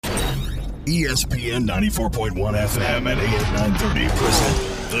ESPN 94.1 FM and AM 930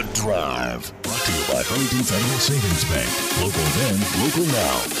 present The Drive. Brought to you by Huntington Federal Savings Bank. Local then, local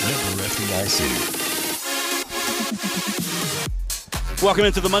now. Member FDIC. Welcome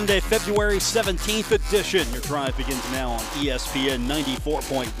into the Monday, February 17th edition. Your drive begins now on ESPN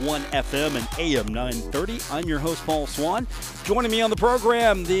 94.1 FM and AM 930. I'm your host, Paul Swann. Joining me on the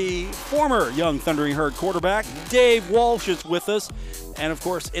program, the former Young Thundering Herd quarterback, Dave Walsh, is with us. And, of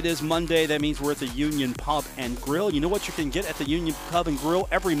course, it is Monday. That means we're at the Union Pub and Grill. You know what you can get at the Union Pub and Grill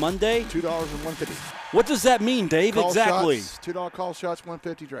every Monday? $2 and $1.50. What does that mean, Dave? Call exactly. Shots, $2 call shots,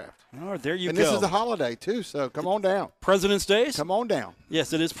 $1.50 draft. All right, there you and go. And this is a holiday, too, so come on down. President's Day? Come on down.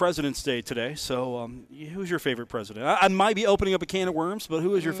 Yes, it is President's Day today. So who's your favorite president? I might be opening up a can of worms, but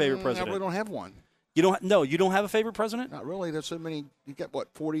who is your favorite president? I really don't have one. You don't? No, you don't have a favorite president? Not really. There's so many. You got,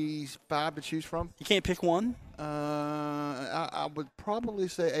 45 to choose from? You can't pick one? I would probably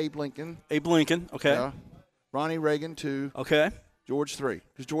say Abe Lincoln. Abe Lincoln, okay. Yeah. Ronnie Reagan, 2. Okay. George, 3,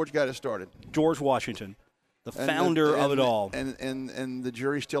 because George got it started. George Washington, the founder of it all. And the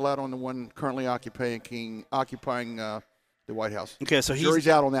jury's still out on the one currently occupying the White House. Okay, so jury's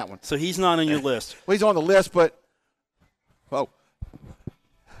out on that one. So he's not on your list. Well, he's on the list, but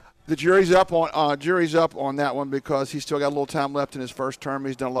the jury's up on that one because he's still got a little time left in his first term.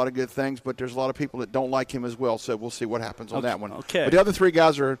 He's done a lot of good things, but there's a lot of people that don't like him as well. So we'll see what happens on that one. Okay. But the other 3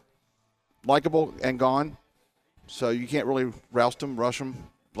 guys are likable and gone, so you can't really roust them, rush them,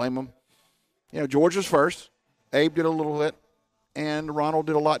 blame them. You know, George was first. Abe did a little bit, and Ronald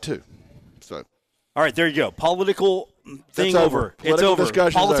did a lot too. So. All right, there you go. Political thing over. It's over.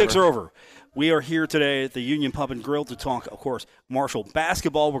 Politics are over. We are here today at the Union Pub and Grill to talk, of course, Marshall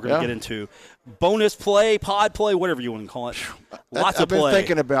basketball. We're going to get into bonus play, pod play, whatever you want to call it. Lots of play. I've been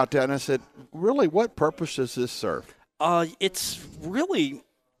thinking about that, and I said, really, what purpose does this serve? It's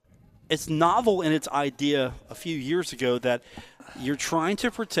novel in its idea a few years ago that you're trying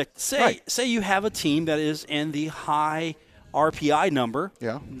to protect. Say you have a team that is in the high RPI number.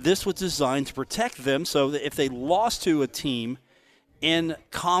 Yeah. This was designed to protect them so that if they lost to a team in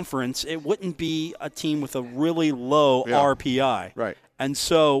conference, it wouldn't be a team with a really low RPI. Right. And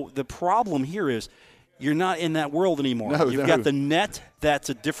so the problem here is you're not in that world anymore. You've got the net. That's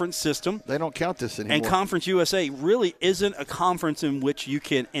a different system. They don't count this anymore. And Conference USA really isn't a conference in which you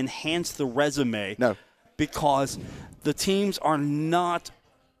can enhance the resume. No. Because the teams are not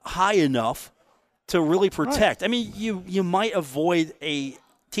high enough to really protect. Right. I mean, you might avoid a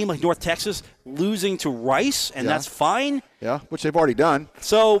team like North Texas losing to Rice, and that's fine. Yeah, which they've already done.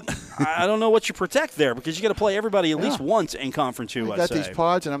 So I don't know what you protect there because you got to play everybody at least once in Conference USA. I got these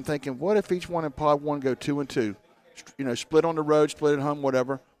pods, and I'm thinking, what if each one in pod 1 go 2-2? You know, split on the road, split at home,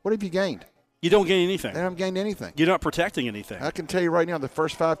 whatever. What have you gained? You don't gain anything. They haven't gained anything. You're not protecting anything. I can tell you right now, the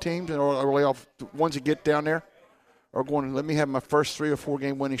first 5 teams, or really off the ones that get down there, are going, let me have my first 3 or 4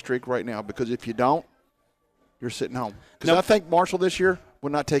 game winning streak right now, because if you don't, you're sitting home. Because I think Marshall this year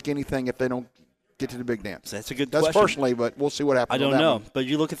will not take anything if they don't get to the big dance. That's a good question. That's personally, but we'll see what happens. I don't know. But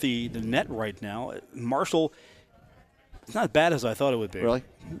you look at the net right now, Marshall, it's not as bad as I thought it would be. Really?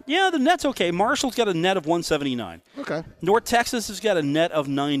 Yeah, the net's okay. Marshall's got a net of 179. Okay. North Texas has got a net of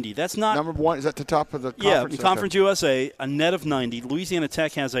 90. That's not number 1. Is that the top of the conference? Yeah, Conference USA, a net of 90. Louisiana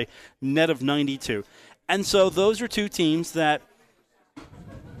Tech has a net of 92. And so those are 2 teams that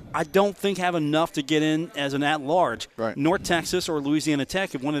I don't think have enough to get in as an at-large. Right. North Texas or Louisiana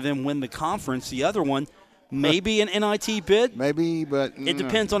Tech, if one of them win the conference, the other one maybe an NIT bid. Maybe, but it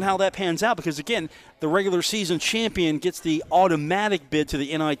depends on how that pans out because, again, the regular season champion gets the automatic bid to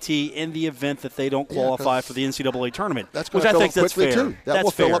the NIT in the event that they don't qualify for the NCAA tournament, which I think that's fair. Too. That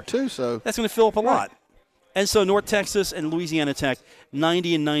will fill up too. So that's going to fill up a lot. And so North Texas and Louisiana Tech,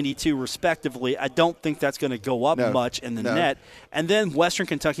 90 and 92 respectively. I don't think that's going to go up much in the net. And then Western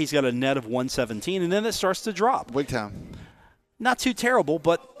Kentucky's got a net of 117, and then it starts to drop. Big time. Not too terrible,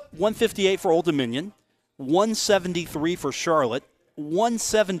 but 158 for Old Dominion, 173 for Charlotte,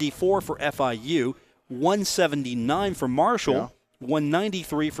 174 for FIU, 179 for Marshall,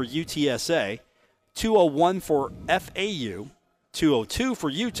 193 for UTSA, 201 for FAU, 202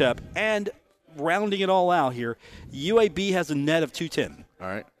 for UTEP, and rounding it all out here, UAB has a net of 210. All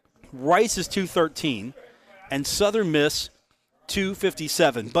right. Rice is 213, and Southern Miss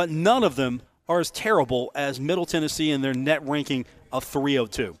 257. But none of them are as terrible as Middle Tennessee in their net ranking of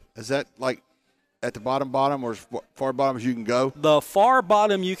 302. Is that like at the bottom, or as far bottom as you can go? The far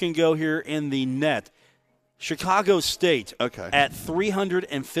bottom you can go here in the net. Chicago State at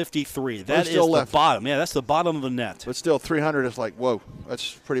 353. That is the bottom. Yeah, that's the bottom of the net. But still, 300 is like, whoa,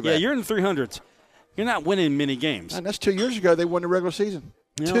 that's pretty bad. Yeah, you're in the 300s. You're not winning many games. And that's 2 years ago they won the regular season.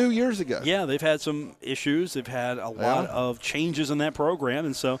 2 years ago. Yeah, they've had some issues. They've had a lot of changes in that program,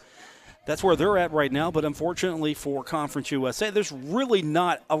 and so that's where they're at right now. But unfortunately for Conference USA, there's really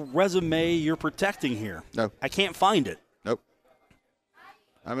not a resume you're protecting here. No. I can't find it. Nope.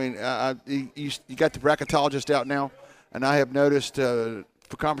 I mean, you got the bracketologist out now, and I have noticed for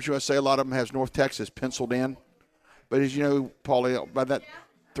Conference USA, a lot of them has North Texas penciled in. But as you know, Paulie, by that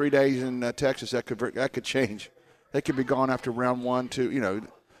 3 days in Texas, that could change. They could be gone after round 1, 2.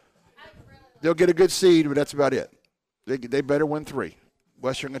 They'll get a good seed, but that's about it. They better win 3.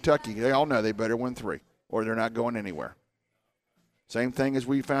 Western Kentucky, they all know they better win 3, or they're not going anywhere. Same thing as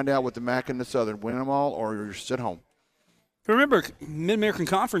we found out with the MAC and the Southern. Win them all, or you sit home. Remember, Mid-American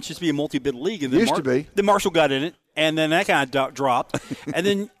Conference used to be a multi-bid league. And then Used to be. Then Marshall got in it, and then that kind of dropped. And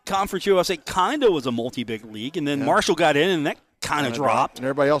then Conference USA kind of was a multi-bid league, and then Marshall got in, and that kind of dropped. And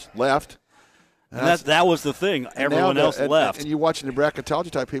everybody else left. And that was the thing. Everyone else left. And you're watching the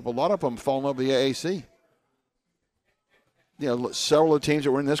bracketology type people, a lot of them fall in love with the AAC. Several of the teams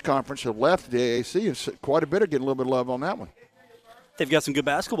that were in this conference have left the AAC, and quite a bit are getting a little bit of love on that one. They've got some good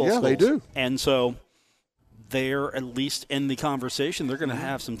basketball schools. Yeah, they do. And so they're at least in the conversation. They're going to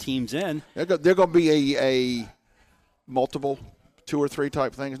have some teams in. They're going to be a multiple 2 or 3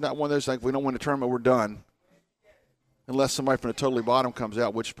 type thing. It's not one of those things, we don't win the tournament, we're done. Unless somebody from the totally bottom comes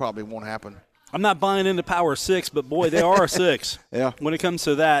out, which probably won't happen. I'm not buying into Power 6, but, boy, they are a 6 yeah. when it comes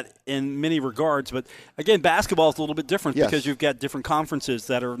to that in many regards. But, again, basketball is a little bit different because you've got different conferences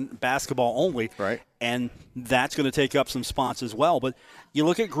that are basketball only. Right. And that's going to take up some spots as well. But you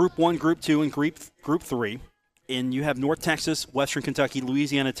look at Group 1, Group 2, and Group 3, and you have North Texas, Western Kentucky,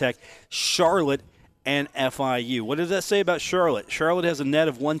 Louisiana Tech, Charlotte, and FIU. What does that say about Charlotte? Charlotte has a net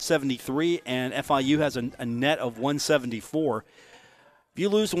of 173, and FIU has a net of 174. If you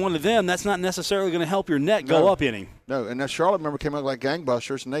lose one of them, that's not necessarily going to help your net go up any. No, and that Charlotte, remember, came out like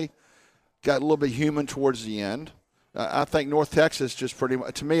gangbusters, and they got a little bit human towards the end. I think North Texas just pretty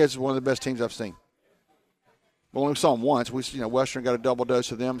much, to me, is one of the best teams I've seen. We only saw them once. Western got a double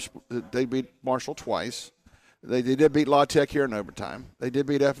dose of them. They beat Marshall twice. They did beat La Tech here in overtime. They did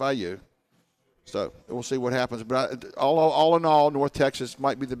beat FIU. So we'll see what happens. But all in all, North Texas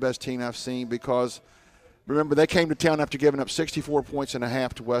might be the best team I've seen because – remember, they came to town after giving up 64 points and a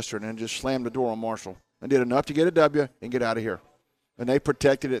half to Western and just slammed the door on Marshall and did enough to get a W and get out of here. And they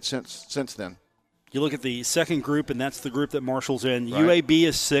protected it since then. You look at the second group, and that's the group that Marshall's in. Right. UAB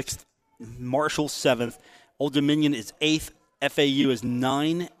is 6th, Marshall 7th, Old Dominion is 8th, FAU is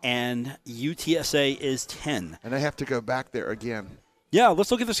 9, and UTSA is 10. And they have to go back there again. Yeah,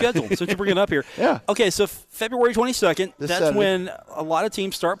 let's look at the schedule since you bring it up here. Yeah. Okay, so February 22nd, that's Saturday. when a lot of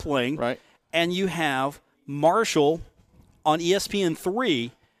teams start playing. Right. And you have Marshall on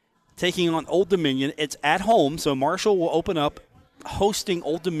ESPN3 taking on Old Dominion. It's at home, so Marshall will open up hosting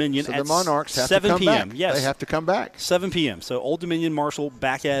Old Dominion so at the Monarchs have 7 to come p.m. Back. Yes. They have to come back. 7 p.m. So Old Dominion, Marshall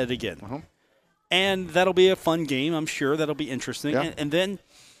back at it again. Uh-huh. And that'll be a fun game, I'm sure. That'll be interesting. Yeah. And then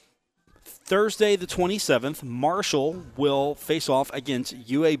Thursday the 27th, Marshall will face off against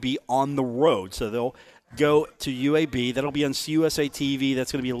UAB on the road. So they'll go to UAB. That'll be on CUSA TV.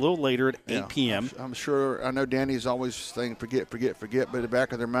 That's going to be a little later at 8 p.m. I'm sure. I know Danny's always saying forget, but in the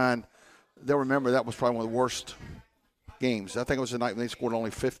back of their mind, they'll remember that was probably one of the worst games. I think it was the night when they scored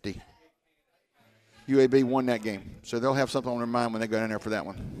only 50. UAB won that game. So they'll have something on their mind when they go in there for that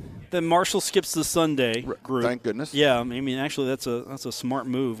one. Then Marshall skips the Sunday group. Thank goodness. Yeah, I mean, actually, that's a smart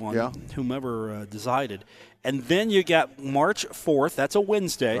move on whomever decided. And then you got March 4th. That's a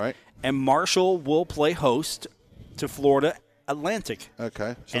Wednesday. Right. And Marshall will play host to Florida Atlantic.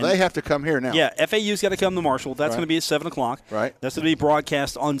 Okay. So they have to come here now. Yeah, FAU's got to come to Marshall. That's going to be at 7 o'clock. Right. That's going to be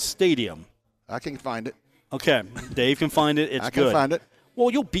broadcast on Stadium. I can find it. Okay. Dave can find it. It's good. I can find it.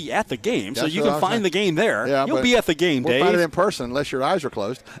 Well, you'll be at the game, so That's you what can I'm find saying. the game there. Yeah, you'll be at the game, we'll Dave. find it in person unless your eyes are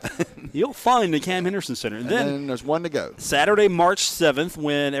closed. You'll find the Cam Henderson Center. And then there's one to go. Saturday, March 7th,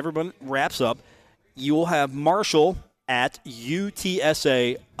 when everyone wraps up, you will have Marshall at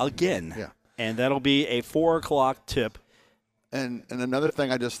UTSA again. Yeah. And that'll be a 4 o'clock tip. And another thing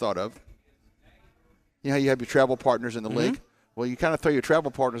I just thought of, you know how you have your travel partners in the league? Well, you kind of throw your travel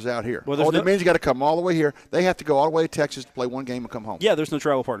partners out here. Well, that means you got to come all the way here. They have to go all the way to Texas to play one game and come home. Yeah, there's no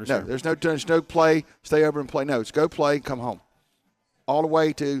travel partners No, here. there's no play, stay over and play. No, it's go play, come home. All the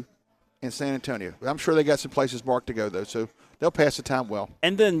way to in San Antonio. I'm sure they got some places marked to go, though, so they'll pass the time well.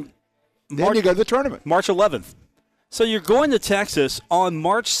 And then Then you go to the tournament. March 11th. So you're going to Texas on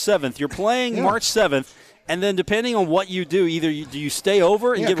March 7th. You're playing March 7th, And then depending on what you do, either do you stay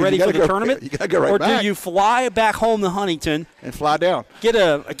over and get ready for the tournament, you gotta go right or back. do you fly back home to Huntington and fly down, get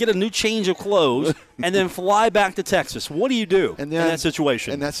a new change of clothes, and then fly back to Texas? What do you do in that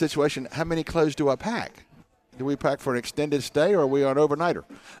situation? In that situation, how many clothes do I pack? Do we pack for an extended stay, or are we on overnighter?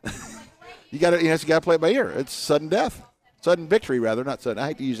 you got to play it by ear. It's sudden death, sudden victory, rather, not sudden. I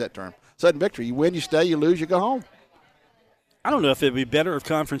hate to use that term. Sudden victory. You win, you stay. You lose, you go home. I don't know if it'd be better if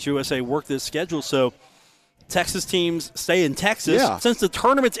Conference USA worked this schedule so Texas teams stay in Texas. Yeah. Since the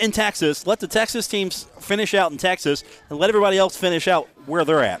tournament's in Texas, let the Texas teams finish out in Texas and let everybody else finish out where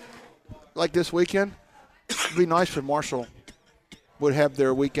they're at. Like this weekend, it'd be nice if Marshall would have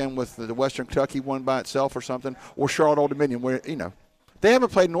their weekend with the Western Kentucky one by itself or something, or Charlotte Old Dominion, where, they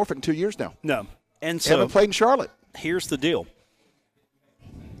haven't played in Norfolk in 2 years now. No. And They haven't played in Charlotte. Here's the deal.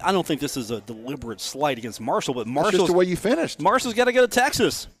 I don't think this is a deliberate slight against Marshall, but That's just the way you finished. Marshall's got to go to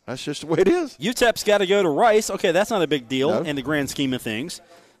Texas. That's just the way it is. UTEP's got to go to Rice. Okay, that's not a big deal No. in the grand scheme of things.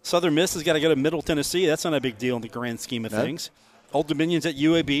 Southern Miss has got to go to Middle Tennessee. That's not a big deal in the grand scheme of things. Old Dominion's at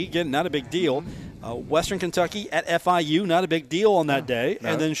UAB. Again, not a big deal. Western Kentucky at FIU, not a big deal on that day. No.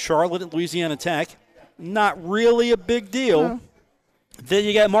 And then Charlotte at Louisiana Tech, not really a big deal. No. Then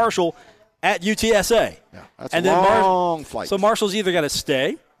you got Marshall at UTSA. Yeah, that's and a then long flight. So Marshall's either got to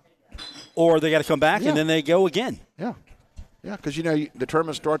stay or they got to come back, and then they go again. Yeah, because the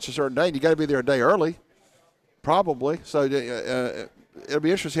tournament starts a certain day, and you got to be there a day early, probably. So it'll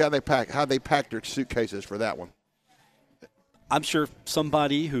be interesting how they pack their suitcases for that one. I'm sure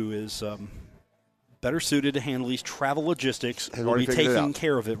somebody who is better suited to handle these travel logistics will be taking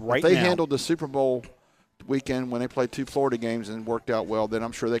care of it right now. If they handled the Super Bowl weekend when they played 2 Florida games and worked out well, then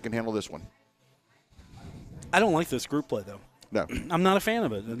I'm sure they can handle this one. I don't like this group play, though. No, I'm not a fan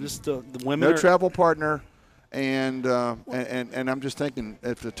of it. Just the women. No travel partner, and I'm just thinking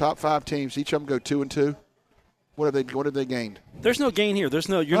if the top 5 teams, each of them go 2-2, what have they gained? There's no gain here. You're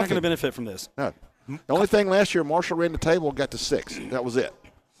not going to benefit from this. No. The only thing last year, Marshall ran the table and got to 6. That was it.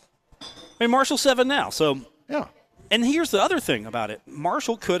 I mean, Marshall's 7 now, so yeah. And here's the other thing about it: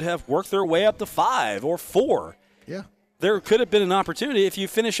 Marshall could have worked their way up to 5 or 4. Yeah. There could have been an opportunity if you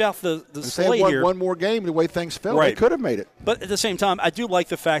finish out the slate they had here. one more game, the way things fell, Right. They could have made it. But at the same time, I do like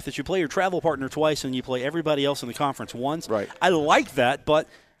the fact that you play your travel partner twice and you play everybody else in the conference once. Right. I like that, but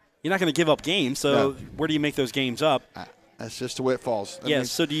you're not going to give up games. So where do you make those games up? That's just the way it falls.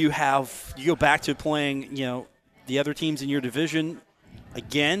 So do you go back to playing, the other teams in your division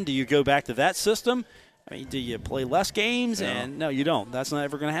again? Do you go back to that system? I mean, do you play less games? And no, you don't. That's not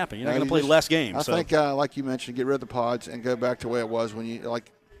ever going to happen. You're not going to play less games. I think, like you mentioned, get rid of the pods and go back to the way it was when you,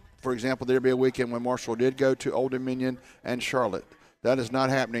 for example, there'd be a weekend when Marshall did go to Old Dominion and Charlotte. That is not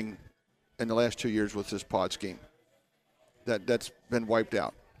happening in the last 2 years with this pod scheme. That's been wiped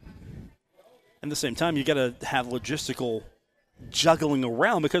out. At the same time, you got to have logistical juggling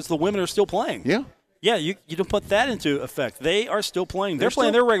around because the women are still playing. Yeah. Yeah, you don't put that into effect. They are still playing. They're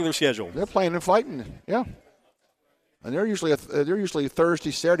playing their regular schedule. They're playing and fighting. Yeah. And they're usually Thursday,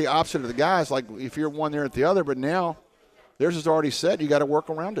 Saturday opposite of the guys. Like if you're one there at the other, but now theirs is already set. You got to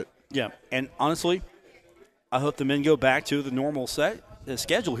work around it. Yeah, and honestly, I hope the men go back to the normal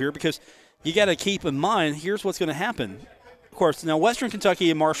schedule here because you got to keep in mind. Here's what's going to happen. Of course, now Western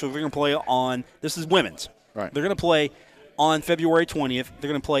Kentucky and Marshall are going to play on. This is women's. Right. They're going to play on February 20th. They're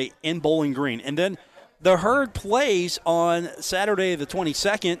going to play in Bowling Green, and then the herd plays on Saturday the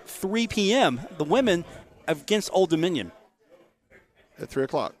 22nd, 3 p.m. The women against Old Dominion. At 3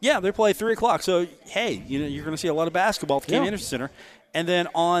 o'clock. Yeah, they play 3 o'clock. So, hey, you're going to see a lot of basketball at the Cam Anderson Center. And then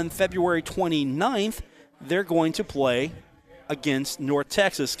on February 29th, they're going to play against North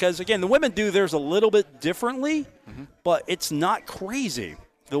Texas. Because, again, the women do theirs a little bit differently, but it's not crazy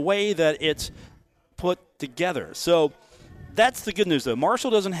the way that it's put together. So that's the good news, though.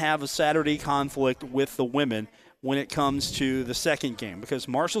 Marshall doesn't have a Saturday conflict with the women when it comes to the second game because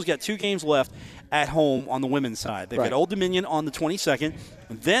Marshall's got 2 games left at home on the women's side. They've got Old Dominion on the 22nd.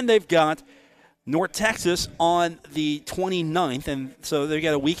 Then they've got North Texas on the 29th, and so they've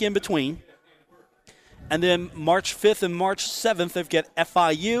got a week in between. And then March 5th and March 7th, they've got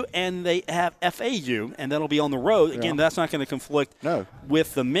FIU, and they have FAU, and that'll be on the road. Again, that's not going to conflict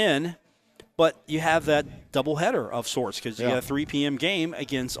with the men. But you have that doubleheader of sorts because you got a 3 p.m. game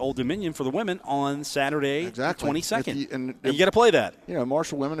against Old Dominion for the women on Saturday, the 22nd. And you got to play that.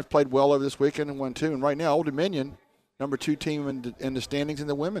 Marshall women have played well over this weekend and won 2. And right now, Old Dominion, number 2 team in the standings in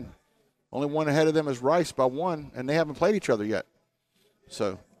the women. Only one ahead of them is Rice by 1, and they haven't played each other yet.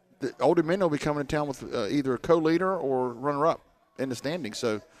 So the Old Dominion will be coming to town with either a co-leader or runner-up in the standings.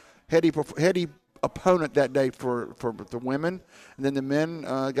 So heady opponent that day for the women. And then the men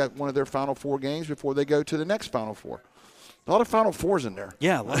got one of their Final Four games before they go to the next Final Four. A lot of Final Fours in there.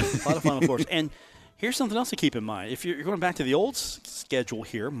 Yeah, a lot of Final Fours. And here's something else to keep in mind. If you're going back to the old schedule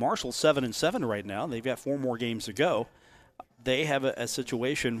here, Marshall's 7-7 right now. They've got 4 more games to go. They have a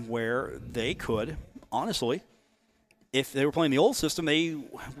situation where they could, honestly, if they were playing the old system, they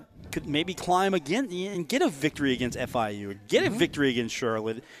could maybe climb again and get a victory against FIU, get a victory against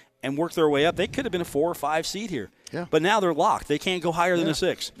Charlotte, and work their way up. They could have been a 4 or 5 seed here. Yeah. But now they're locked. They can't go higher than a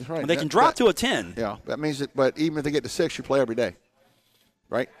 6. That's right. They can drop to a 10. Yeah, that means that. But even if they get to 6, you play every day,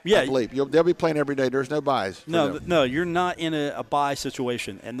 right? Yeah. I believe they'll be playing every day. There's no buys. No, you're not in a bye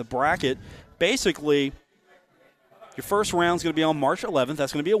situation. And the bracket, basically, your first round's going to be on March 11th.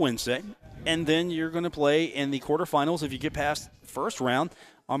 That's going to be a Wednesday. And then you're going to play in the quarterfinals if you get past the first round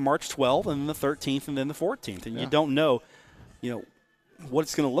on March 12th, and then the 13th, and then the 14th. And you don't know, what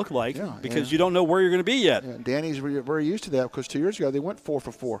it's going to look like because you don't know where you're going to be yet. Yeah, Danny's very used to that because 2 years ago they went 4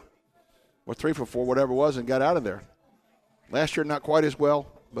 for 4 or 3 for 4, whatever it was, and got out of there. Last year, not quite as well,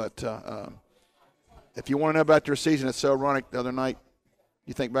 but if you want to know about their season, it's so ironic. The other night,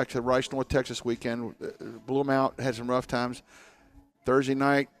 you think back to the Rice North Texas weekend, blew them out, had some rough times. Thursday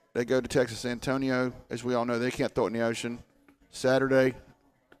night, they go to Texas Antonio. As we all know, they can't throw it in the ocean. Saturday,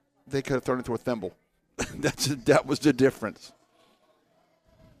 they could have thrown it through a thimble. That was the difference.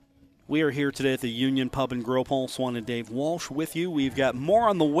 We are here today at the Union Pub and Grill. Paul Swann and Dave Walsh with you. We've got more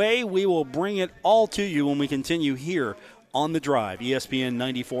on the way. We will bring it all to you when we continue here on The Drive, ESPN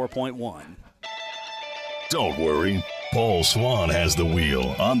 94.1. Don't worry. Paul Swann has the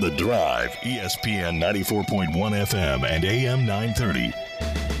wheel on The Drive, ESPN 94.1 FM and AM 930.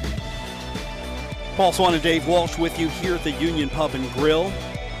 Paul Swann and Dave Walsh with you here at the Union Pub and Grill.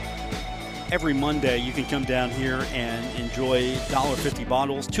 Every Monday, you can come down here and enjoy $1.50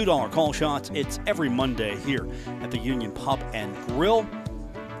 bottles, $2 call shots. It's every Monday here at the Union Pub and Grill.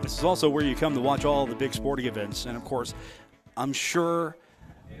 This is also where you come to watch all the big sporting events. And, of course, I'm sure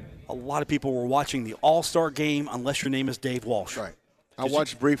a lot of people were watching the All-Star game unless your name is Dave Walsh. Right. I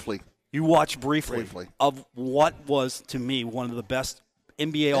watched briefly. You watched briefly of what was, to me, one of the best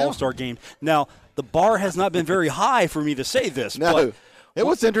NBA All-Star games. Now, the bar has not been very high for me to say this. No. But it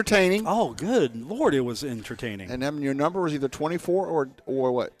was entertaining. Oh, good Lord, it was entertaining. And then your number was either 24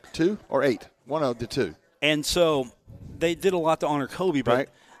 or what, 2 or 8? One of the 2. And so they did a lot to honor Kobe, but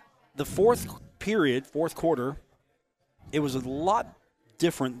the fourth quarter, it was a lot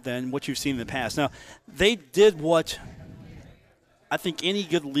different than what you've seen in the past. Now, they did what I think any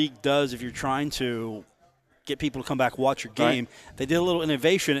good league does if you're trying to get people to come back watch your game. Right. They did a little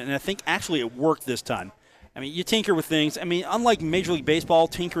innovation, and I think actually it worked this time. I mean, you tinker with things. I mean, unlike Major League Baseball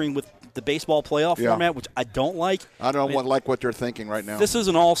tinkering with the baseball playoff format, which I don't like. I don't like what they're thinking right now. This is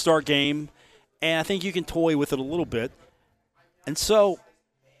an all-star game, and I think you can toy with it a little bit. And so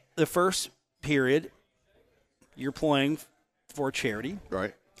the first period, you're playing for a charity.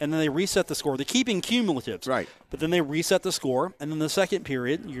 Right. And then they reset the score. They're keeping cumulatives. Right. But then they reset the score. And then the second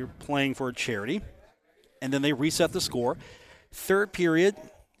period, you're playing for a charity. And then they reset the score. Third period,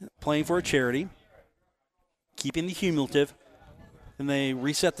 playing for a charity, keeping the cumulative. Then they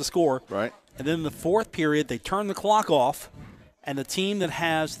reset the score. Right. And then the fourth period, they turn the clock off. And the team that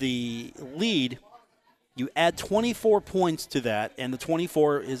has the lead, you add 24 points to that. And the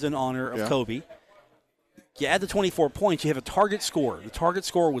 24 is in honor of Kobe. You add the 24 points, you have a target score. The target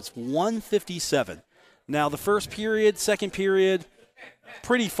score was 157. Now, the first period, second period,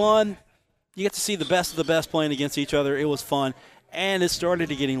 pretty fun. You get to see the best of the best playing against each other. It was fun. And it started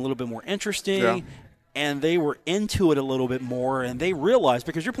to getting a little bit more interesting. Yeah. And they were into it a little bit more. And they realized,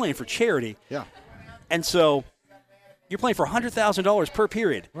 because you're playing for charity. Yeah. And so you're playing for $100,000 per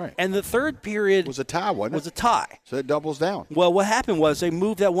period. Right. And the third period was a tie, wasn't it? Was a tie. So it doubles down. Well, what happened was they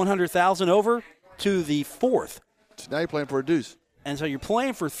moved that $100,000 over to the fourth. So now you're playing for a deuce. And so you're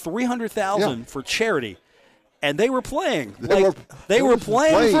playing for $300,000 for charity. And they were playing. They were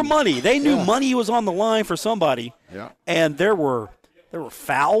playing for money. They knew money was on the line for somebody. Yeah. And there were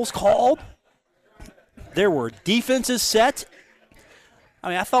fouls called. There were defenses set. I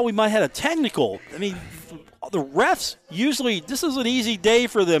mean, I thought we might have had a technical. I mean, the refs, usually this is an easy day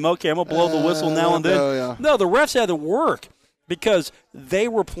for them. Okay, I'm going to blow the whistle now and then. No, the refs had to work because they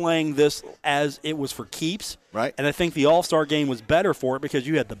were playing this as it was for keeps. Right. And I think the All-Star game was better for it because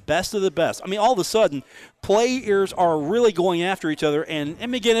you had the best of the best. I mean, all of a sudden, players are really going after each other. And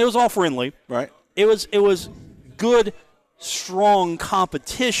again, it was all friendly. Right. It was good, strong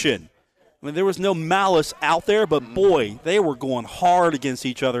competition. I mean, there was no malice out there, but boy, they were going hard against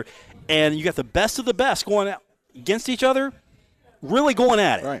each other. And you got the best of the best going out against each other, really going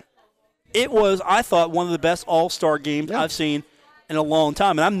at it. Right. It was, I thought, one of the best all-star games I've seen in a long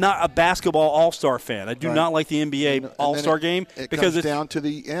time. And I'm not a basketball all-star fan. I do not like the NBA all-star game. It comes down to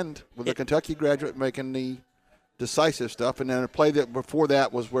the end with the Kentucky graduate making the decisive stuff. And then a play that before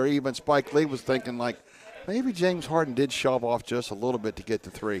that was where even Spike Lee was thinking, like, maybe James Harden did shove off just a little bit to get to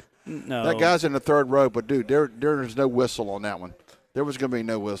three. No. That guy's in the third row, but, dude, there's no whistle on that one. There was going to be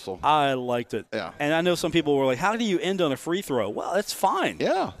no whistle. I liked it. Yeah. And I know some people were like, how do you end on a free throw? Well, that's fine.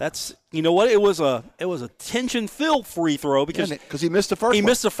 Yeah. That's, you know what? It was a tension-filled free throw because he missed the first one. He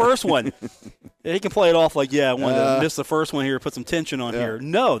missed the first one. He can play it off like, I wanted to miss the first one here, put some tension on here.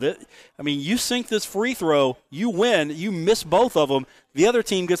 No. You sink this free throw, you win. You miss both of them. The other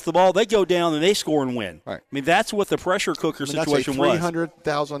team gets the ball, they go down, and they score and win. Right. That's what the pressure cooker situation was. That's a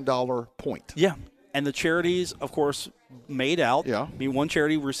 $300,000 point. Yeah. And the charities, of course, made out. Yeah. One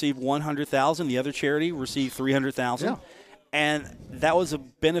charity received $100,000, the other charity received $300,000. Yeah. And that was a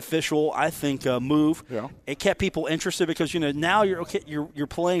beneficial, I think, move. Yeah. It kept people interested because now you're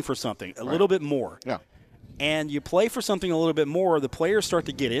playing for something a little bit more. Yeah. And you play for something a little bit more, the players start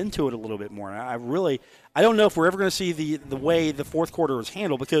to get into it a little bit more. And I don't know if we're ever going to see the way the fourth quarter is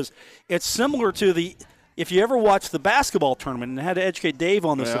handled because it's similar to if you ever watched the basketball tournament, and I had to educate Dave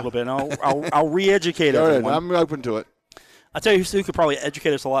on this a little bit, and I'll re-educate everyone. I'm open to it. I'll tell you who could probably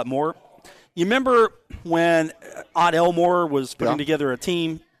educate us a lot more. You remember when Odd Elmore was putting together a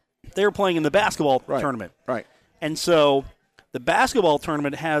team? They were playing in the basketball tournament. Right. And so the basketball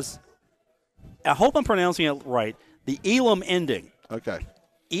tournament has, I hope I'm pronouncing it right, the Elam ending. Okay.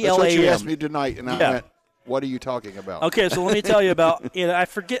 E-L-A-M. That's what you asked me tonight, and I meant, what are you talking about? Okay, so let me tell you about, I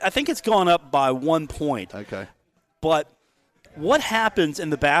forget, I think it's gone up by 1 point. Okay. But what happens in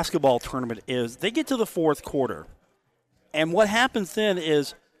the basketball tournament is they get to the fourth quarter, and what happens then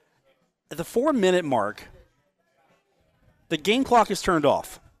is at the 4-minute mark, the game clock is turned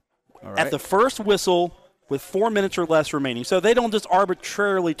off. All right. At the first whistle with 4 minutes or less remaining. So they don't just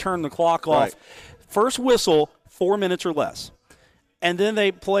arbitrarily turn the clock off. Right. First whistle, 4 minutes or less. And then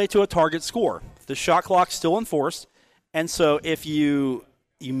they play to a target score. The shot clock's still enforced. And so if you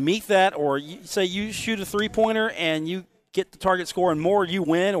meet that, or say you shoot a three-pointer and you get the target score and more, you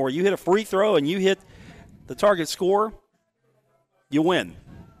win, or you hit a free throw and you hit the target score, you win.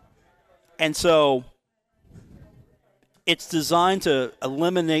 And so it's designed to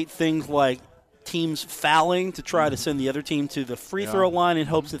eliminate things like teams fouling to try to send the other team to the free throw line in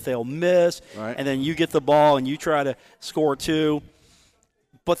hopes that they'll miss. Right. And then you get the ball and you try to score two.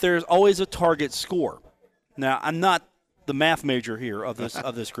 But there's always a target score. Now, I'm not the math major here of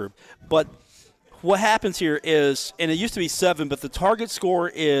this group, but what happens here is, and it used to be 7, but the target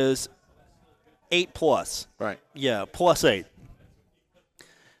score is 8+. Right. Yeah, +8.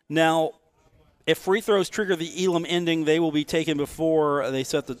 Now, if free throws trigger the Elam ending, they will be taken before they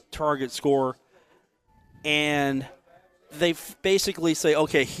set the target score, and they basically say,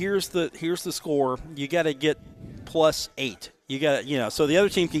 okay, here's the score. You got to get +8. You got so the other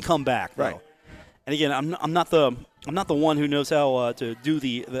team can come back. Though. Right. And again, I'm not the one who knows how to do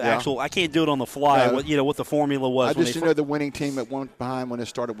the actual. I can't do it on the fly. What the formula was. I just didn't know the winning team that went behind when it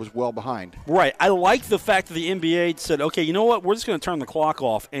started was well behind. Right. I like the fact that the NBA said, okay, you know what? We're just going to turn the clock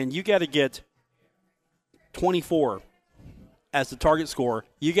off, and you got to get 24 as the target score.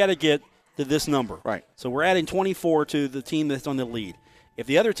 You got to get to this number. Right. So we're adding 24 to the team that's on the lead. If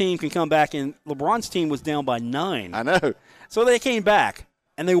the other team can come back, and LeBron's team was down by 9. I know. So they came back,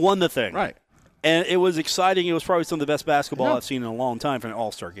 and they won the thing. Right. And it was exciting. It was probably some of the best basketball I've seen in a long time for an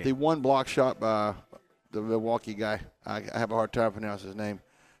all-star game. The one block shot by the Milwaukee guy, I have a hard time pronouncing his name,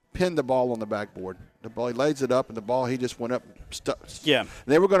 pinned the ball on the backboard. The ball, he lays it up, and the ball, he just went up. Yeah.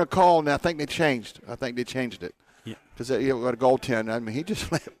 They were going to call, and I think they changed it. Yeah. Because they got a goaltender. I mean, he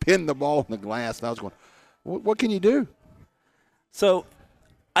just pinned the ball in the glass, and I was going, what can you do? So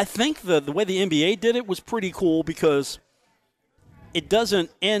I think the way the NBA did it was pretty cool because it doesn't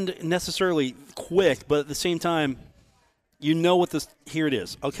end necessarily quick, but at the same time, here it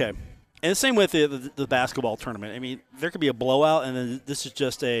is. Okay. And the same with the basketball tournament. I mean, there could be a blowout, and then this is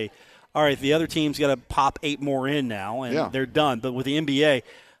just all right, the other team's got to pop 8 more in now, and they're done. But with the NBA,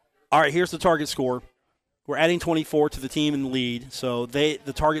 all right, here's the target score. We're adding 24 to the team in the lead, so the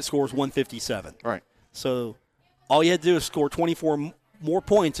target score is 157. Right. So all you had to do is score 24 more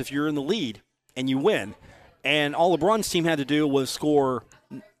points if you're in the lead, and you win. And all LeBron's team had to do was score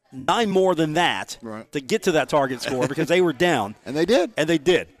 9 more than that to get to that target score because they were down. And they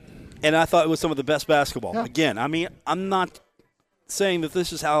did. And I thought it was some of the best basketball. Yeah. Again, I mean, I'm not saying that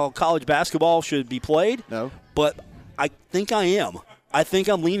this is how college basketball should be played. No. But I think I am. I think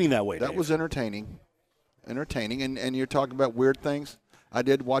I'm leaning that way. That Dave. was entertaining. And you're talking about weird things. I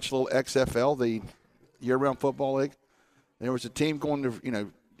did watch a little XFL, the year-round football league. There was a team going to,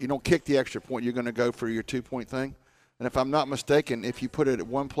 you don't kick the extra point. You're going to go for your 2-point thing. And if I'm not mistaken, if you put it at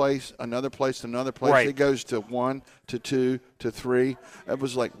one place, another place, right. It goes to 1, to 2, to 3. It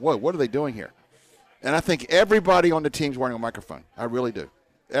was like, whoa, what are they doing here? And I think everybody on the team's wearing a microphone. I really do.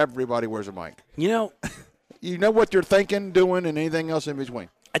 Everybody wears a mic. You know what they're thinking, doing, and anything else in between.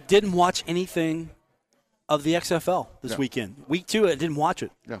 I didn't watch anything of the XFL this weekend. Week 2, I didn't watch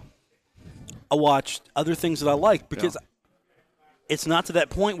it. Yeah. I watched other things that I liked because it's not to that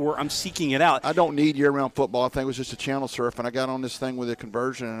point where I'm seeking it out. I don't need year-round football. I think it was just a channel surf, and I got on this thing with a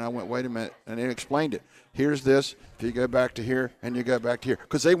conversion, and I went, wait a minute, and they explained it. Here's this. If you go back to here, and you go back to here.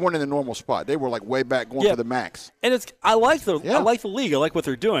 Because they weren't in the normal spot. They were, like, way back going for the max. And I like the league. I like what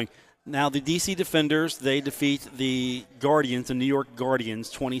they're doing. Now, the D.C. Defenders, they defeat the Guardians, the New York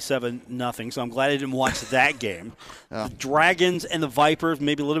Guardians, 27-0. So I'm glad I didn't watch that game. The Dragons and the Vipers,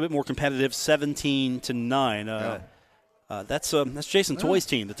 maybe a little bit more competitive, 17-9. That's Jason Toy's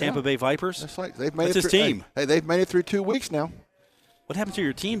team, the Tampa Bay Vipers. That's right. That's his team. Hey, they've made it through 2 weeks now. What happened to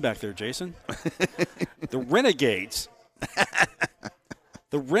your team back there, Jason? The Renegades.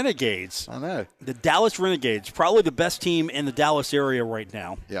 The Renegades. I know. The Dallas Renegades, probably the best team in the Dallas area right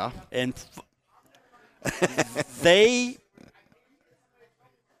now. Yeah. And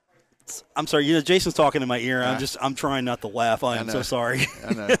I'm sorry, Jason's talking in my ear. I'm trying not to laugh. I am so sorry.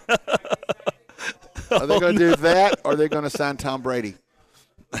 I know. Are they going to do that, or are they going to sign Tom Brady?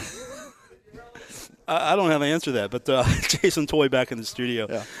 I don't have an answer to that, but Jason Toy back in the studio.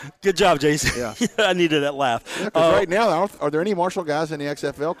 Yeah. Good job, Jason. Yeah. I needed that laugh. Yeah, right now, are there any Marshall guys in the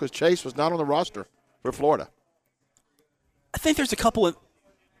XFL? Because Chase was not on the roster for Florida. I think there's a couple of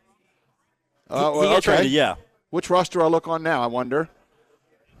he got traded, traded, yeah. Which roster do I look on now, I wonder?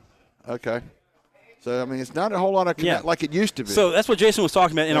 Okay. So, I mean, it's not a whole lot of like it used to be. So that's what Jason was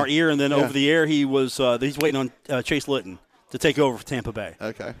talking about in our ear, and then over the air he was he's waiting on Chase Litton to take over for Tampa Bay.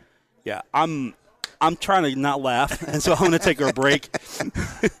 Okay. Yeah, I'm trying to not laugh, and so I'm going to take a break.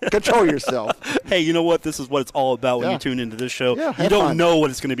 Control yourself. Hey, you know what? This is what it's all about when you tune into this show. Yeah, you don't know what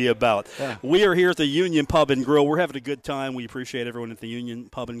it's going to be about. Yeah. We are here at the Union Pub and Grill. We're having a good time. We appreciate everyone at the Union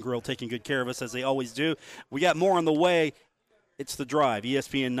Pub and Grill taking good care of us, as they always do. We got more on the way. It's The Drive,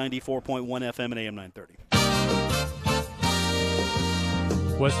 ESPN 94.1 FM and AM 930.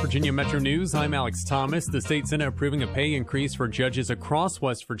 West Virginia Metro News, I'm Alex Thomas. The State Senate approving a pay increase for judges across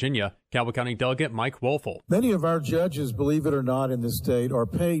West Virginia. Cowal County Delegate Mike Woelfel. Many of our judges, believe it or not, in the state are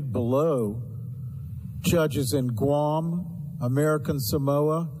paid below judges in Guam, American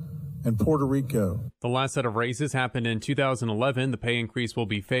Samoa, and Puerto Rico. The last set of raises happened in 2011. The pay increase will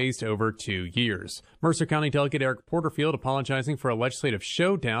be phased over 2 years. Mercer County Delegate Eric Porterfield apologizing for a legislative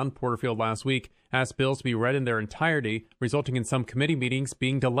showdown. Porterfield last week asked bills to be read in their entirety, resulting in some committee meetings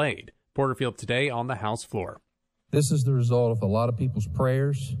being delayed. Porterfield today on the House floor. This is the result of a lot of people's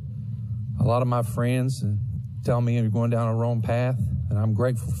prayers, a lot of my friends tell me you're going down a wrong path, and I'm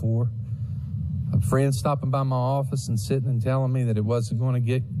grateful for. A friend stopping by my office and sitting and telling me that it wasn't going to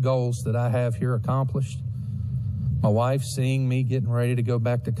get goals that I have here accomplished. My wife seeing me getting ready to go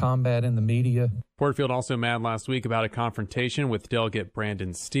back to combat in the media. Porterfield also mad last week about a confrontation with Delegate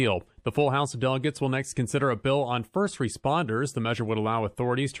Brandon Steele. The full House of Delegates will next consider a bill on first responders. The measure would allow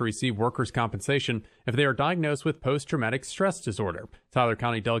authorities to receive workers' compensation if they are diagnosed with post-traumatic stress disorder. Tyler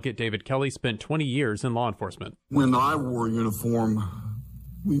County Delegate David Kelly spent 20 years in law enforcement. When I wore a uniform,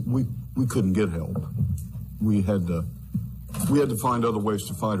 we couldn't get help. We had to find other ways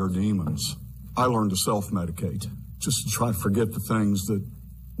to fight our demons. I learned to self-medicate, just to try to forget the things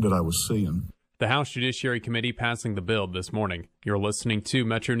that I was seeing. The House Judiciary Committee passing the bill this morning. You're listening to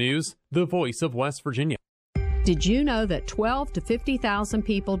Metro News, the voice of West Virginia. Did you know that 12 to 50,000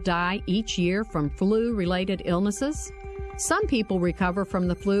 people die each year from flu-related illnesses? Some people recover from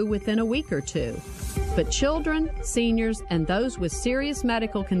the flu within a week or two. But children, seniors, and those with serious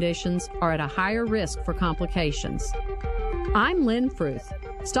medical conditions are at a higher risk for complications. I'm Lynn Fruth.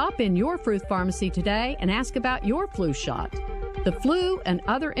 Stop in your Fruth Pharmacy today and ask about your flu shot. The flu and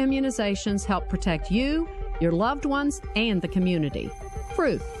other immunizations help protect you, your loved ones, and the community.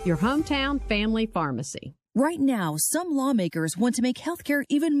 Fruth, your hometown family pharmacy. Right now, some lawmakers want to make healthcare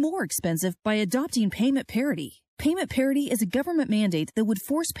even more expensive by adopting payment parity. Payment parity is a government mandate that would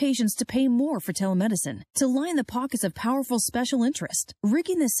force patients to pay more for telemedicine, to line the pockets of powerful special interest,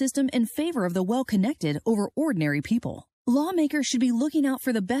 rigging the system in favor of the well-connected over ordinary people. Lawmakers should be looking out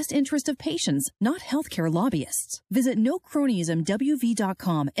for the best interest of patients, not healthcare lobbyists. Visit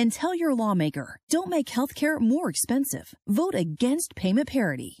NoCronyismWV.com and tell your lawmaker, don't make healthcare more expensive. Vote against payment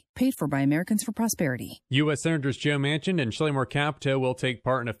parity. Paid for by Americans for Prosperity. U.S. Senators Joe Manchin and Shelley Moore Capito will take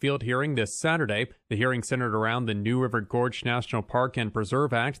part in a field hearing this Saturday. The hearing centered around the New River Gorge National Park and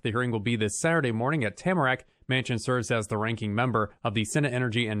Preserve Act. The hearing will be this Saturday morning at Tamarack. Manchin serves as the ranking member of the Senate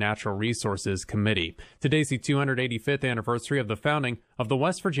Energy and Natural Resources Committee. Today's the 285th anniversary of the founding of the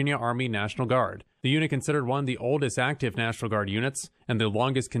West Virginia Army National Guard. The unit considered one of the oldest active National Guard units and the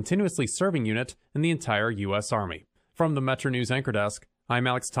longest continuously serving unit in the entire U.S. Army. From the Metro News Anchor Desk, I'm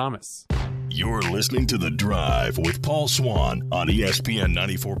Alex Thomas. You're listening to The Drive with Paul Swan on ESPN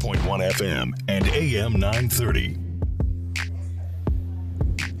 94.1 FM and AM 930.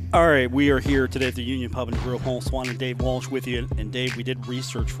 All right, we are here today at the Union Pub and Grill. Paul Swan and Dave Walsh with you. And Dave, we did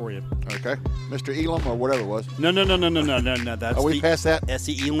research for you. Okay. Mr. Elam or whatever it was. No. That's Are we past that?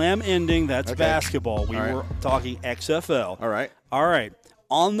 SE Elam ending. That's okay. Basketball. We right. were talking XFL. All right. All right.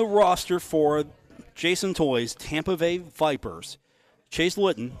 On the roster for Jason Toy's Tampa Bay Vipers, Chase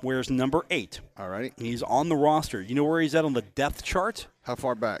Litton wears number 8. All right. He's on the roster. You know where he's at on the depth chart? How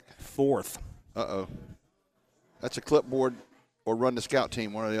far back? 4th. Uh-oh. That's a clipboard or run the scout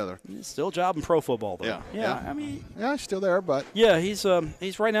team, one or the other. He's still a job in pro football, though. Yeah. I mean, yeah, he's still there, but yeah, he's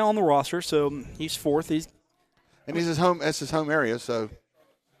right now on the roster, so he's 4th. He's his home. That's his home area, so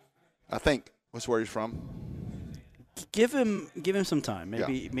I think that's where he's from. Give him some time.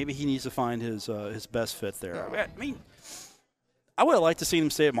 Maybe he needs to find his best fit there. Yeah. I mean, I would have liked to see him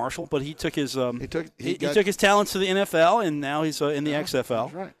stay at Marshall, but he took his he took his talents to the NFL, and now he's in the XFL.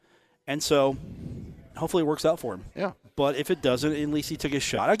 That's right. And so hopefully it works out for him. Yeah. But if it doesn't, at least he took his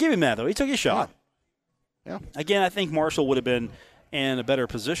shot. I'll give him that, though. He took his shot. Yeah. Again, I think Marshall would have been in a better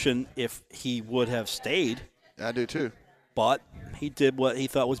position if he would have stayed. I do, too. But he did what he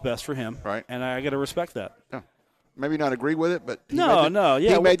thought was best for him. Right. And I got to respect that. Yeah. Maybe not agree with it, but he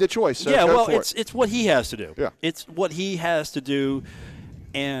made the choice. So it's what he has to do. Yeah. It's what he has to do.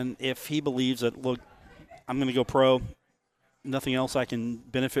 And if he believes that, look, I'm going to go pro, nothing else I can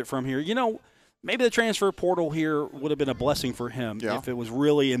benefit from here, maybe the transfer portal here would have been a blessing for him if it was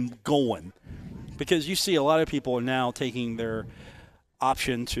really going. Because you see a lot of people are now taking their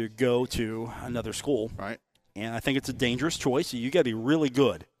option to go to another school. Right. And I think it's a dangerous choice. You got to be really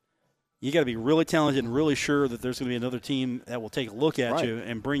good. You got to be really talented and really sure that there's going to be another team that will take a look at you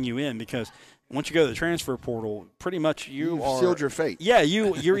and bring you in, because once you go to the transfer portal, pretty much you've sealed your fate. Yeah,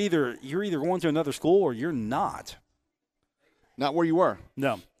 you're either going to another school or you're not. Not where you were.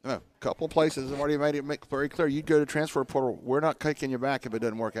 No. A couple of places have already made it very clear. You go to transfer portal, we're not kicking you back if it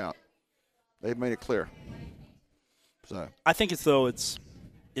doesn't work out. They've made it clear. So I think it's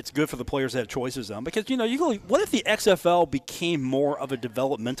good for the players that have choices on, because what if the XFL became more of a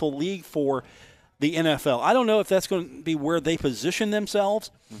developmental league for the NFL? I don't know if that's going to be where they position themselves,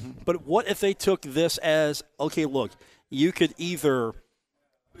 but what if they took this as, okay, look, you could either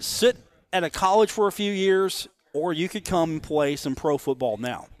sit at a college for a few years, or you could come and play some pro football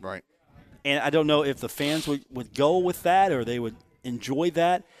now. Right. And I don't know if the fans would go with that or they would enjoy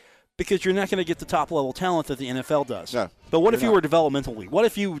that, because you're not going to get the top-level talent that the NFL does. No, but what if you were a developmental league? What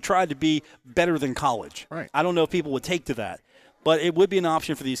if you tried to be better than college? Right. I don't know if people would take to that. But it would be an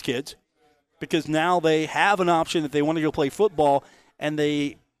option for these kids, because now they have an option that they want to go play football and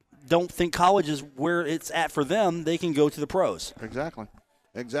they don't think college is where it's at for them. They can go to the pros. Exactly.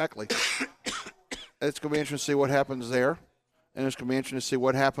 It's going to be interesting to see what happens there, and it's going to be interesting to see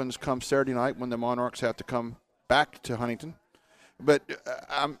what happens come Saturday night when the Monarchs have to come back to Huntington. But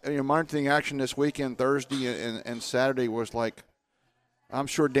monitoring action this weekend, Thursday and Saturday, was like, I'm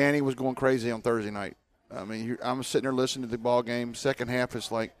sure Danny was going crazy on Thursday night. I mean, I'm sitting there listening to the ball game. Second half,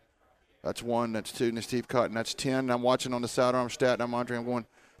 it's like, that's 1, that's 2, and Steve Cotton, that's 10. And I'm watching on the sidearm stat, and I'm monitoring. I'm going,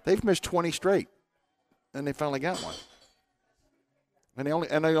 they've missed 20 straight, and they finally got one. And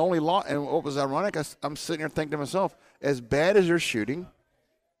they only lost. And what was ironic, I'm sitting here thinking to myself, as bad as they're shooting,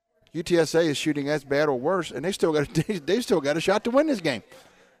 UTSA is shooting as bad or worse, and they still got a shot to win this game,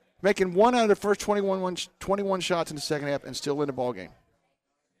 making 1 out of the first 21 shots in the second half, and still in the ball game.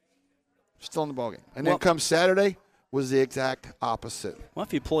 Still in the ball game. And then come Saturday was the exact opposite. Well,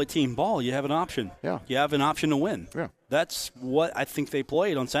 if you play team ball, you have an option. Yeah. You have an option to win. Yeah. That's what I think they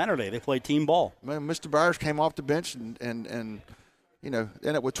played on Saturday. They played team ball. Man, Mr. Byers came off the bench and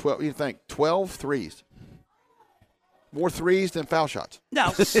ended with 12. You think 12 threes. more threes than foul shots.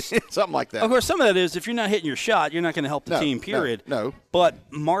 Now, something like that. Of course, some of that is if you're not hitting your shot, you're not going to help the team, period. No. But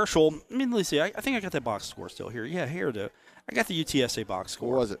Marshall, let's see. I think I got that box score still here. Yeah, here it is. I got the UTSA box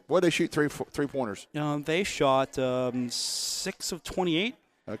score. What was it? What did they shoot three-pointers? They shot 6 of 28.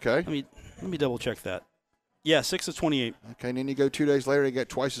 Okay. Let me double-check that. Yeah, 6 of 28. Okay, and then you go 2 days later, you get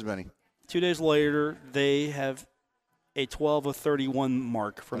twice as many. 2 days later, they have a 12 of 31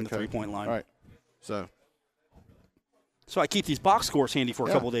 mark from the three-point line. All right. So I keep these box scores handy for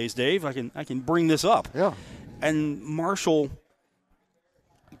a couple of days, Dave. I can bring this up. Yeah. And Marshall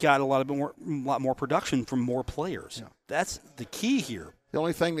got a lot more production from more players. Yeah. That's the key here. The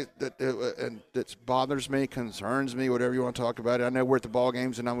only thing that bothers me, concerns me, whatever you want to talk about it. I know we're at the ball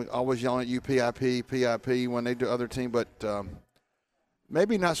games, and I'm always yelling at you, PIP, when they do other team, but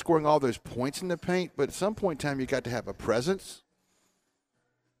maybe not scoring all those points in the paint, but at some point in time you got to have a presence.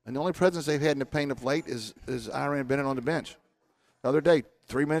 And the only presence they've had in the paint of late is Iran Bennett on the bench. The other day,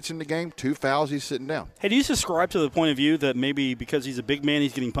 3 minutes in the game, 2 fouls, he's sitting down. Hey, do you subscribe to the point of view that maybe because he's a big man,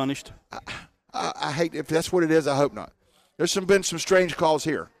 he's getting punished? I hate, if that's what it is, I hope not. There's been some strange calls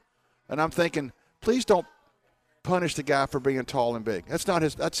here. And I'm thinking, please don't punish the guy for being tall and big. That's not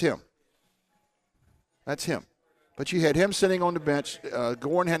his. That's him. That's him. But you had him sitting on the bench.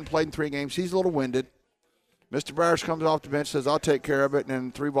 Gordon hadn't played in 3 games. He's a little winded. Mr. Byers comes off the bench, says, I'll take care of it, and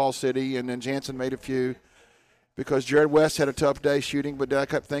then 3-ball city, and then Jansen made a few because Jared West had a tough day shooting, but I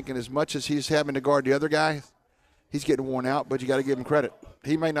kept thinking as much as he's having to guard the other guy, he's getting worn out, but you got to give him credit.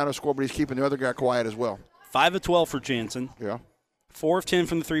 He may not have scored, but he's keeping the other guy quiet as well. 5 of 12 for Jansen. Yeah. 4 of 10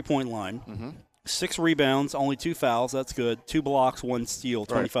 from the three-point line. Mm-hmm. 6 rebounds, only 2 fouls. That's good. 2 blocks, 1 steal,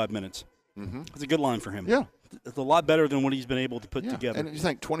 25 minutes. Mm-hmm. That's a good line for him. Yeah. It's a lot better than what he's been able to put together. And you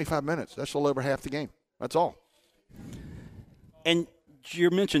think 25 minutes, that's a little over half the game. That's all. And you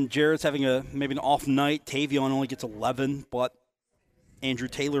mentioned Jared's having maybe an off night. Tavion only gets 11, but Andrew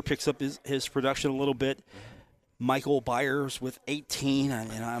Taylor picks up his production a little bit. Michael Byers with 18,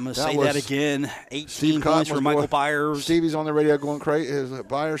 and I'm going to say that again. 18 points for Michael Byers. Stevie's on the radio going crazy.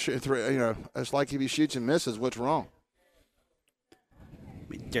 Byers, it's like if he shoots and misses, what's wrong?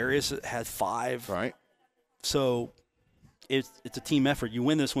 Darius had 5. Right. So it's a team effort. You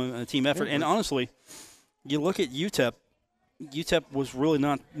win this one in a team effort. And honestly, you look at UTEP. UTEP was really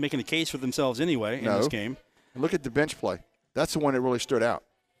not making a case for themselves anyway in this game. And look at the bench play. That's the one that really stood out.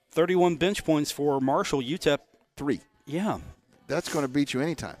 31 bench points for Marshall. UTEP 3. Yeah. That's going to beat you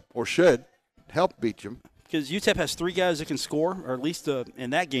anytime, or should help beat you. Because UTEP has 3 guys that can score, or at least in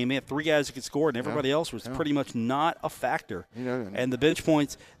that game they have 3 guys that can score, and everybody else was pretty much not a factor. And the bench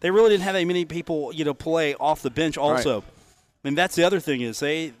points, they really didn't have that many people play off the bench also. Right. And that's the other thing is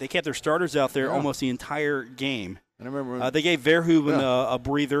they kept their starters out there almost the entire game. And I remember they gave Verhoeven a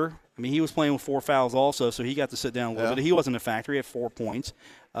breather. I mean, he was playing with 4 fouls also, so he got to sit down a little bit. He wasn't a factor. He had 4 points.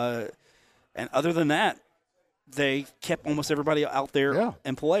 And other than that, they kept almost everybody out there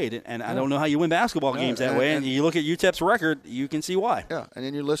and played. And I don't know how you win basketball games that way. And you look at UTEP's record, you can see why. Yeah, and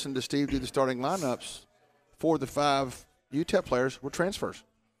then you listen to Steve do the starting lineups. 4 of the 5 UTEP players were transfers.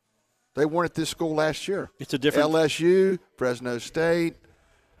 They weren't at this school last year. It's a different LSU, Fresno State,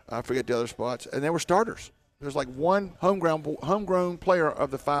 I forget the other spots, and they were starters. There's like one homegrown player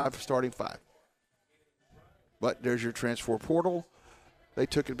of the 5 starting 5. But there's your transfer portal. They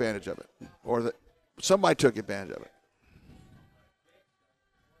took advantage of it, or somebody took advantage of it.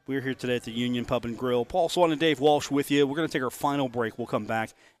 We're here today at the Union Pub and Grill. Paul Swann and Dave Walsh with you. We're going to take our final break. We'll come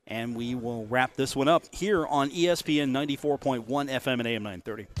back, and we will wrap this one up here on ESPN 94.1 FM and AM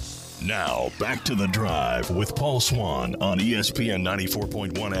 930. Now, back to The Drive with Paul Swann on ESPN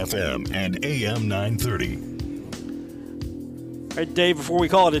 94.1 FM and AM 930. All right, Dave, before we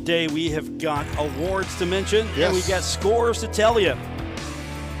call it a day, we have got awards to mention, and we've got scores to tell you.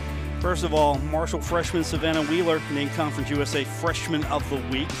 First of all, Marshall freshman Savannah Wheeler named Conference USA Freshman of the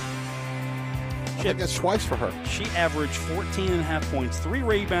Week. I think that's twice for her. She averaged 14.5 points, 3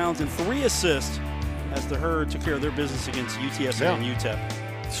 rebounds, and 3 assists as the Herd took care of their business against UTSA and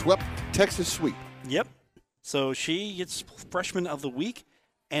UTEP. Swept Texas sweep. Yep. So she gets Freshman of the Week.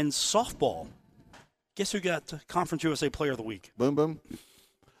 And softball. Guess who got Conference USA Player of the Week? Boom Boom.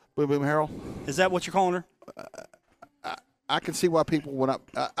 Boom Boom Harrell. Is that what you're calling her? I can see why people would not.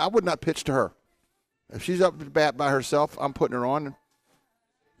 I would not pitch to her. If she's up to bat by herself, I'm putting her on.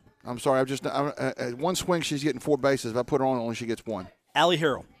 I'm sorry. One swing, she's getting 4 bases. If I put her on, only she gets 1. Allie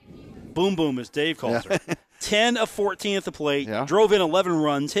Harrell. Boom Boom, as Dave calls her. 10 of 14 at the plate. Drove in 11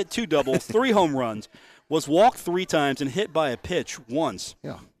 runs, hit 2 doubles, 3 home runs. Was walked 3 times and hit by a pitch once.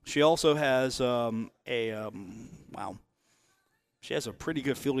 Yeah. She also has She has a pretty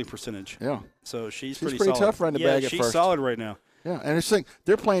good fielding percentage. Yeah. So she's pretty solid. tough running the bag at she's first. solid right now. Yeah, and it's like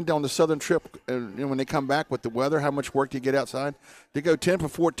they're playing down the southern trip, and when they come back with the weather, how much work do you get outside? They go 10 for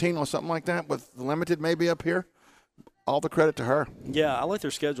 14 or something like that with the limited maybe up here. All the credit to her. Yeah, I like their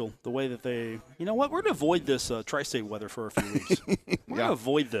schedule, the way that they – you know what? We're going to avoid this tri-state weather for a few weeks. We're going to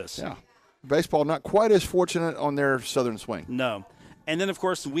avoid this. Yeah. Baseball not quite as fortunate on their southern swing. No. And then, of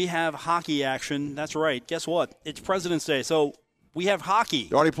course, we have hockey action. That's right. Guess what? It's President's Day, so we have hockey.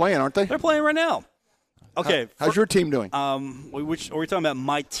 They're already playing, aren't they? They're playing right now. Okay. How's your team doing? Which are we talking about?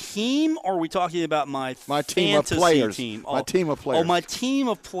 My team, or are we talking about my team of players? Team? My team of players. Oh, my team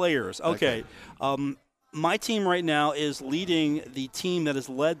of players. Okay. My team right now is leading the team that is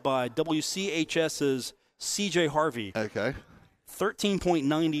led by WCHS's CJ Harvey. Okay.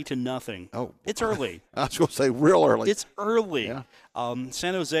 13.90 to nothing. Oh. It's early. I was going to say real early. It's early. Yeah.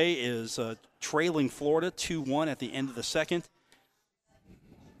 San Jose is trailing Florida 2-1 at the end of the second.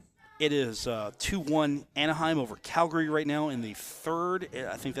 It is 2-1 Anaheim over Calgary right now in the third.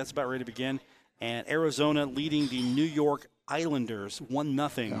 I think that's about ready to begin. And Arizona leading the New York Islanders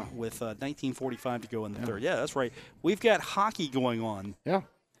 1-0 with 19:45 to go in the third. Yeah, that's right. We've got hockey going on. Yeah.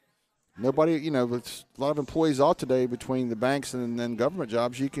 Nobody, it's a lot of employees off today between the banks and then government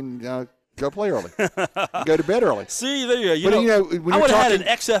jobs. You can go play early, go to bed early. See, there you go. When I would have had an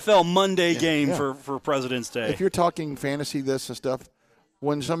talking, XFL Monday game for President's Day. If you're talking fantasy, this and stuff,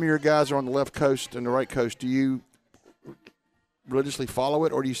 when some of your guys are on the left coast and the right coast, do you religiously follow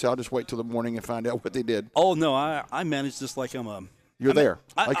it, or do you say, I'll just wait till the morning and find out what they did? Oh, no, I manage this like you're there.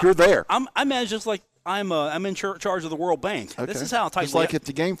 You're there. I manage this like I'm in charge of the World Bank. Okay. This is how tight. It's like if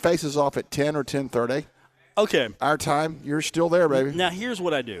the game faces off at 10 or 10:30. Okay. Our time, you're still there, baby. Now, here's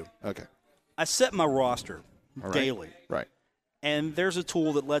what I do. Okay. I set my roster daily. Right. And there's a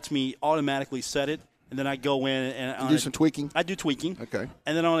tool that lets me automatically set it, and then I go in and do some tweaking. I do tweaking. Okay.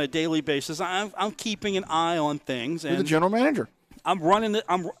 And then on a daily basis, I'm keeping an eye on things. You're and the general manager. I'm running it.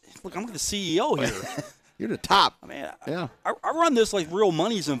 I'm the CEO here. You're the top. Man, yeah. I run this like real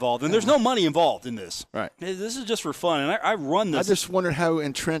money's involved, and there's no money involved in this. Right. This is just for fun, and I run this. I just wondered how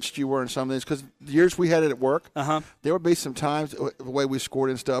entrenched you were in some of this, because the years we had it at work, there would be some times the way we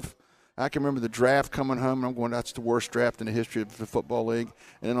scored and stuff. I can remember the draft coming home, and I'm going, that's the worst draft in the history of the football league.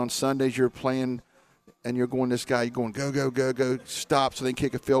 And then on Sundays you're playing, and you're going, this guy, you're going, go, stop, so they can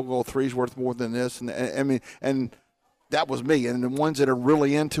kick a field goal. Three's worth more than this. And I mean, and that was me. And the ones that are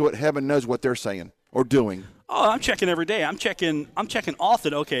really into it, heaven knows what they're saying or doing. Oh, I'm checking every day. I'm checking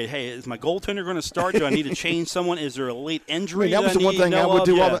often. Okay, hey, is my goaltender going to start? Do I need to change someone? Is there a late injury? That was the one thing I would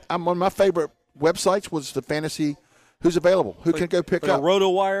do. One of my favorite websites was the fantasy. Who's available? Who can go pick up? A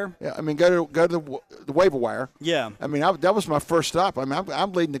RotoWire. Yeah, I mean, go to the waiver wire. Yeah. I mean, that was my first stop. I mean,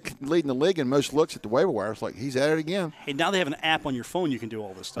 I'm leading the league in most looks at the waiver wire. It's like, he's at it again. Hey, now they have an app on your phone. You can do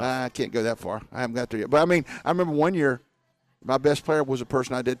all this stuff. I can't go that far. I haven't got there yet. But I mean, I remember one year, my best player was a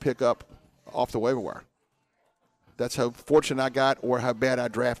person I did pick up off the waiver wire. That's how fortunate I got, or how bad I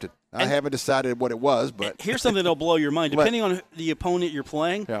drafted. I haven't decided what it was, but here's something that'll blow your mind. Depending on the opponent you're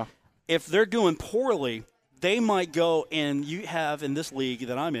playing, if they're doing poorly, they might go, and you have in this league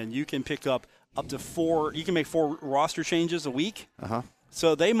that I'm in, you can pick up to 4. You can make 4 roster changes a week.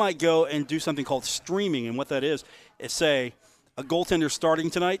 So they might go and do something called streaming, and what that is say a goaltender starting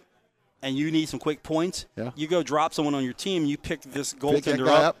tonight, and you need some quick points. You go drop someone on your team, you pick this goaltender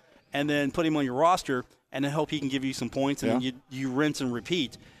up, and then put him on your roster, and then hope he can give you some points, and then you rinse and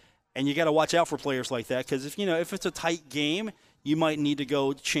repeat. And you got to watch out for players like that, because if it's a tight game, you might need to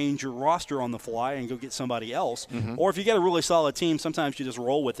go change your roster on the fly and go get somebody else. Or if you get a really solid team, sometimes you just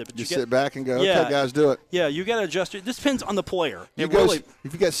roll with it. But you sit back and go, okay, guys, do it. Yeah, you got to adjust it. This depends on the player. If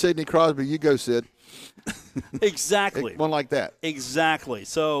you got Sidney Crosby, you go, Sid. Exactly. One like that. Exactly.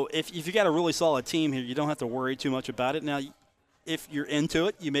 So if you got a really solid team here, you don't have to worry too much about it. Now, if you're into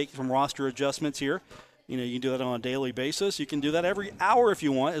it, you make some roster adjustments here. You can do that on a daily basis. You can do that every hour if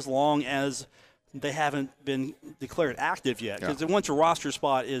you want, as long as they haven't been declared active yet. Because once your roster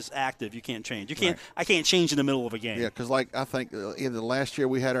spot is active, you can't change. You can't. Right. I can't change in the middle of a game. Yeah, because I think either last year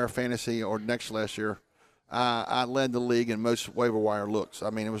we had our fantasy or next last year, I led the league in most waiver wire looks. I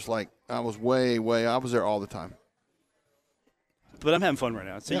mean, it was like I was way. I was there all the time. But I'm having fun right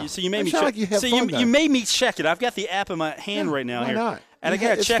now. So you made me check. Like you made me check it. I've got the app in my hand right now. Why not? And I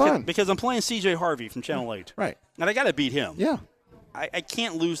got to check it because I'm playing CJ Harvey from Channel 8. Right. And I got to beat him. Yeah. I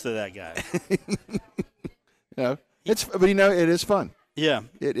can't lose to that guy. But it is fun. Yeah.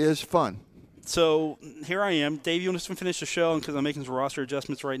 It is fun. So here I am. Dave, you want us to finish the show because I'm making some roster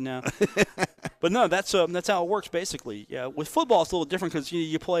adjustments right now. But no, that's how it works basically. Yeah. With football, it's a little different because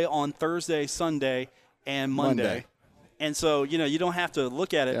you play on Thursday, Sunday, and Monday. And so, you don't have to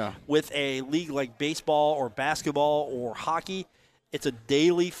look at it with a league like baseball or basketball or hockey. It's a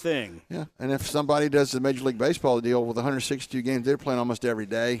daily thing. Yeah, and if somebody does the Major League Baseball deal with 162 games, they're playing almost every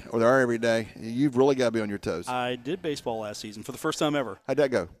day, or they are every day, you've really got to be on your toes. I did baseball last season for the first time ever. How'd that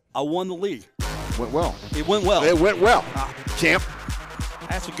go? I won the league. Went well. It went well. It went well. Champ.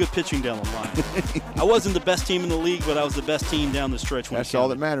 I had some good pitching down the line. I wasn't the best team in the league, but I was the best team down the stretch. That's all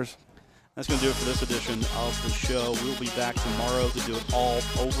that matters. That's going to do it for this edition of the show. We'll be back tomorrow to do it all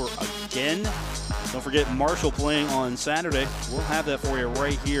over again. Don't forget Marshall playing on Saturday. We'll have that for you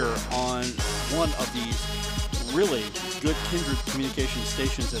right here on one of these really good Kindred communication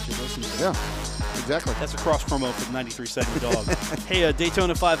stations that you listen to. Yeah, exactly. That's a cross promo for the 93 Second Dog. Hey,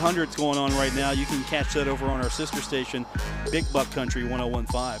 Daytona 500 is going on right now. You can catch that over on our sister station, Big Buck Country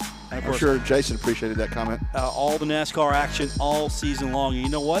 101.5. And of course, I'm sure Jason appreciated that comment. All the NASCAR action all season long. And you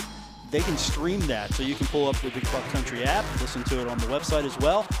know what? They can stream that, so you can pull up the Big Buck Country app, listen to it on the website as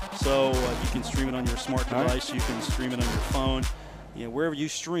well. So you can stream it on your smart device, you can stream it on your phone. Wherever you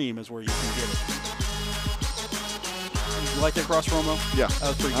stream is where you can get it. You like that cross promo? Yeah. That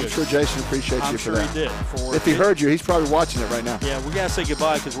was pretty good. I'm sure Jason appreciates you for that. I'm sure he did. If he heard you, he's probably watching it right now. Yeah, we got to say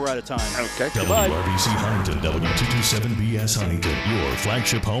goodbye because we're out of time. Okay. Goodbye. WRBC Huntington, W227BS Huntington, your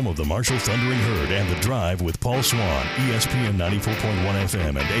flagship home of the Marshall Thundering Herd and The Drive with Paul Swan, ESPN 94.1 FM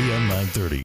and AM 930.